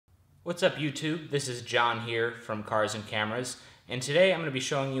What's up YouTube? This is John here from Cars and Cameras, and today I'm going to be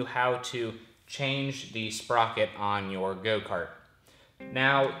showing you how to change the sprocket on your go-kart.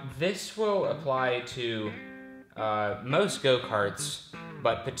 Now this will apply to most go-karts,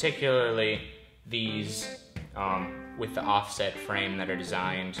 but particularly these with the offset frame that are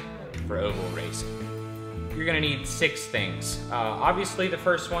designed for oval racing. You're going to need 6 things. Obviously the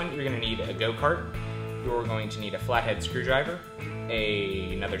first one, you're going to need a go-kart. You're going to need a flathead screwdriver,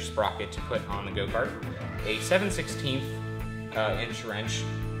 another sprocket to put on the go-kart, a 7/16 inch wrench,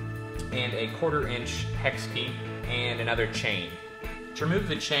 and a 1/4 inch hex key, and another chain. To remove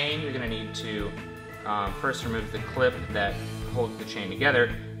the chain, you're going to need to first remove the clip that holds the chain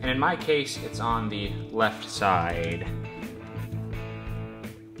together, and in my case, it's on the left side.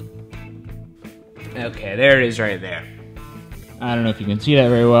 Okay, there it is right there. I don't know if you can see that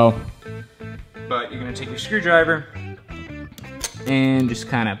very well, but you're going to take your screwdriver and just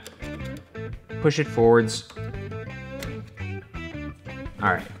kind of push it forwards.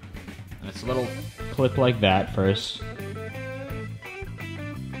 Alright, it's a little clip like that first.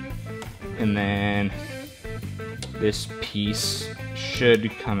 And then this piece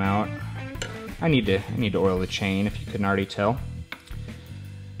should come out. I need to oil the chain if you couldn't already tell.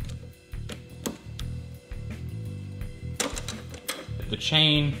 The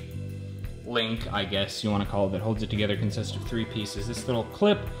chain link, I guess you want to call it, that holds it together consists of 3 pieces. This little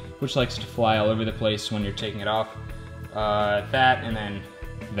clip, which likes to fly all over the place when you're taking it off, that, and then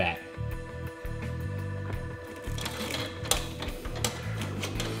that.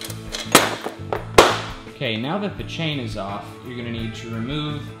 Okay, now that the chain is off, you're going to need to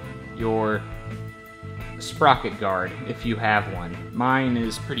remove your sprocket guard if you have one. Mine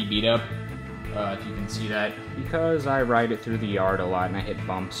is pretty beat up, if you can see that, because I ride it through the yard a lot and I hit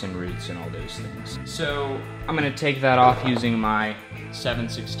bumps and roots and all those things. So I'm going to take that off using my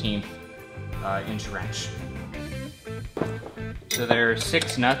 7/16 inch wrench. So there are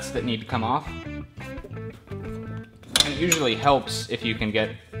 6 nuts that need to come off. And it usually helps if you can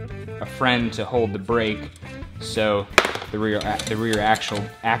get a friend to hold the brake so the rear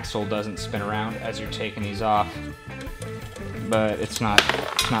axle doesn't spin around as you're taking these off. But it's not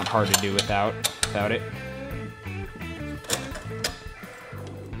hard to do without it.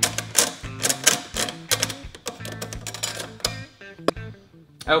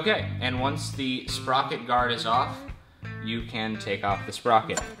 Okay, and once the sprocket guard is off, you can take off the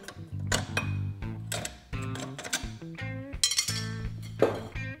sprocket.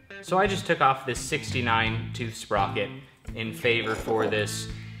 So I just took off this 69 tooth sprocket in favor for this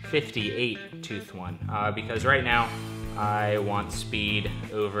 58 tooth one, because right now I want speed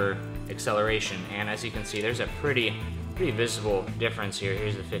over acceleration, and as you can see, there's a pretty visible difference here.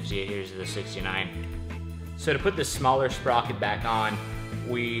 Here's the 58, here's the 69. So to put this smaller sprocket back on,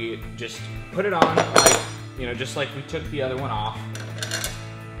 we just put it on like, just like we took the other one off.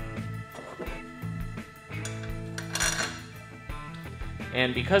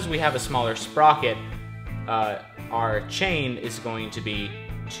 And because we have a smaller sprocket, our chain is going to be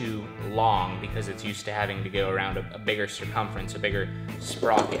too long because it's used to having to go around a bigger circumference, a bigger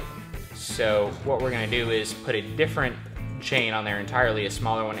sprocket. So what we're going to do is put a different chain on there entirely, a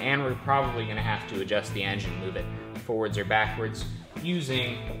smaller one, and we're probably going to have to adjust the engine, move it forwards or backwards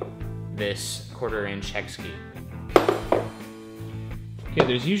using this 1/4 inch hex key. Okay,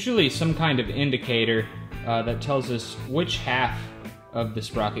 there's usually some kind of indicator that tells us which half of the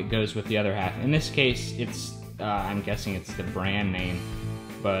sprocket goes with the other half. In this case, it's I'm guessing it's the brand name,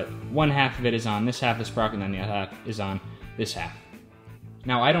 but one half of it is on this half of the sprocket and then the other half is on this half.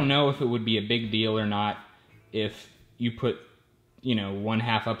 Now I don't know if it would be a big deal or not if you put, one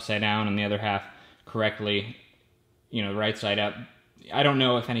half upside down and the other half correctly, right side up. I don't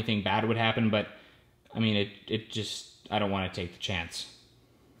know if anything bad would happen, but I mean, I don't want to take the chance.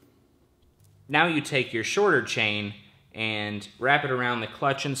 Now you take your shorter chain and wrap it around the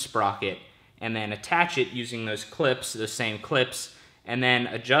clutch and sprocket, and then attach it using those clips, the same clips, and then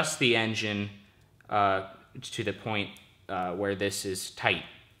adjust the engine to the point where this is tight.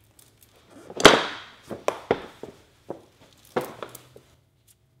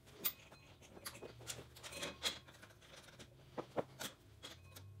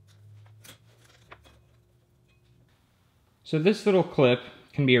 So this little clip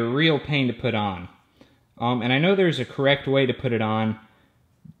can be a real pain to put on. And I know there's a correct way to put it on,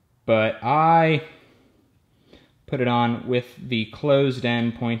 but I put it on with the closed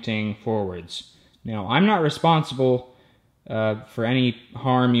end pointing forwards. Now, I'm not responsible for any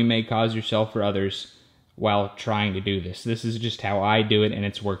harm you may cause yourself or others while trying to do this. This is just how I do it, and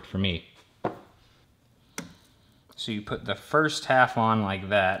it's worked for me. So you put the first half on like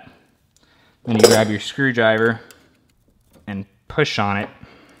that, Then you grab your screwdriver and push on it.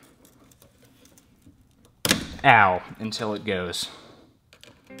 Ow, until it goes.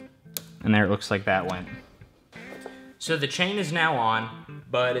 And there it looks like that went. So the chain is now on,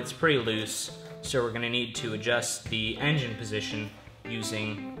 but it's pretty loose, so we're gonna need to adjust the engine position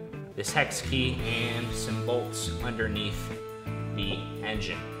using this hex key and some bolts underneath the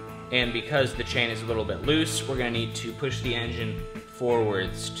engine. And because the chain is a little bit loose, we're gonna need to push the engine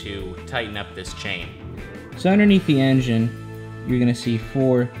forwards to tighten up this chain. So underneath the engine, you're gonna see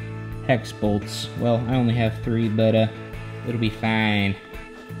 4 hex bolts. Well, I only have 3, but it'll be fine.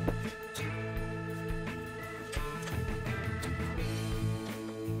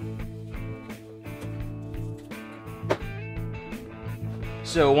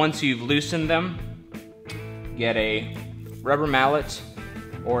 So once you've loosened them, get a rubber mallet,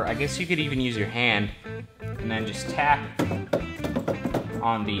 or I guess you could even use your hand, and then just tap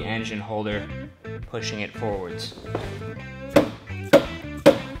on the engine holder, pushing it forwards.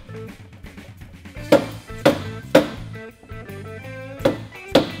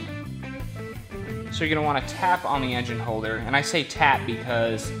 So you're gonna want to tap on the engine holder, and I say tap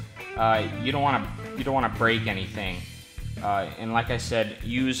because you don't want to break anything. And like I said,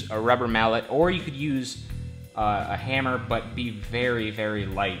 use a rubber mallet, or you could use a hammer, but be very, very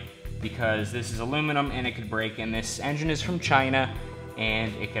light, because this is aluminum and it could break, and this engine is from China,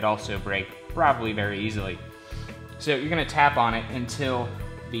 and it could also break probably very easily. So you're gonna tap on it until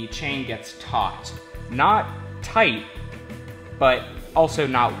the chain gets taut. Not tight, but also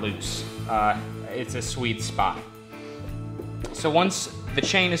not loose. It's a sweet spot. So once the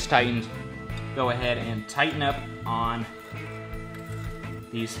chain is tightened, go ahead and tighten up on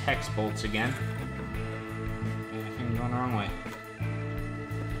these hex bolts again. Anything going the wrong way?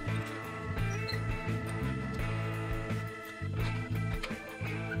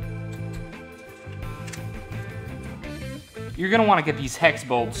 You're gonna want to get these hex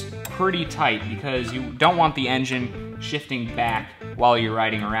bolts pretty tight because you don't want the engine shifting back while you're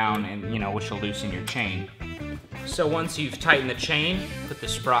riding around, and which will loosen your chain. So once you've tightened the chain, put the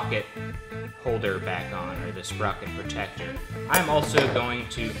sprocket holder back on, or the sprocket protector. I'm also going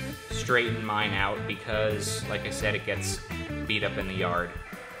to straighten mine out because, like I said, it gets beat up in the yard.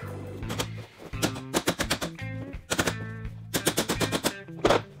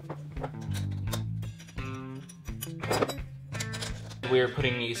 We're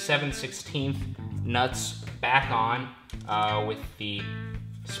putting the 7/16 nuts back on with the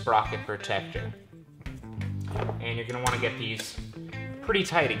sprocket protector. And you're gonna wanna get these pretty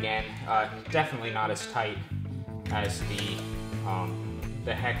tight again. Definitely not as tight as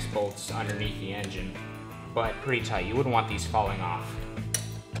the hex bolts underneath the engine, but pretty tight. You wouldn't want these falling off.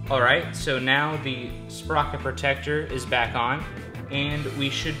 All right, so now the sprocket protector is back on, and we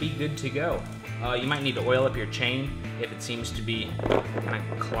should be good to go. You might need to oil up your chain if it seems to be kind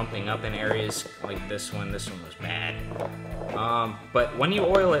of clumping up in areas like this one. This one was bad. But when you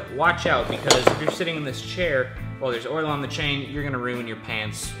oil it, watch out, because if you're sitting in this chair while there's oil on the chain, you're gonna ruin your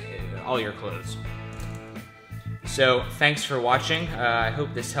pants, all your clothes. So thanks for watching. I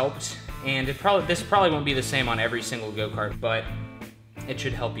hope this helped, and this probably won't be the same on every single go-kart, but it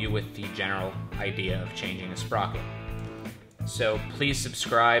should help you with the general idea of changing a sprocket. So please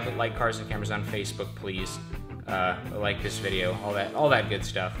subscribe, like Cars and Cameras on Facebook, please. Like this video, all that good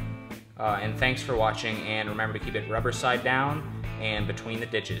stuff. And thanks for watching, and remember to keep it rubber side down and between the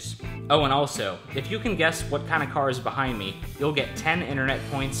ditches. Oh, and also, if you can guess what kind of car is behind me, you'll get 10 internet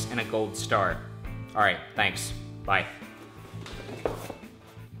points and a gold star. All right, thanks. Bye.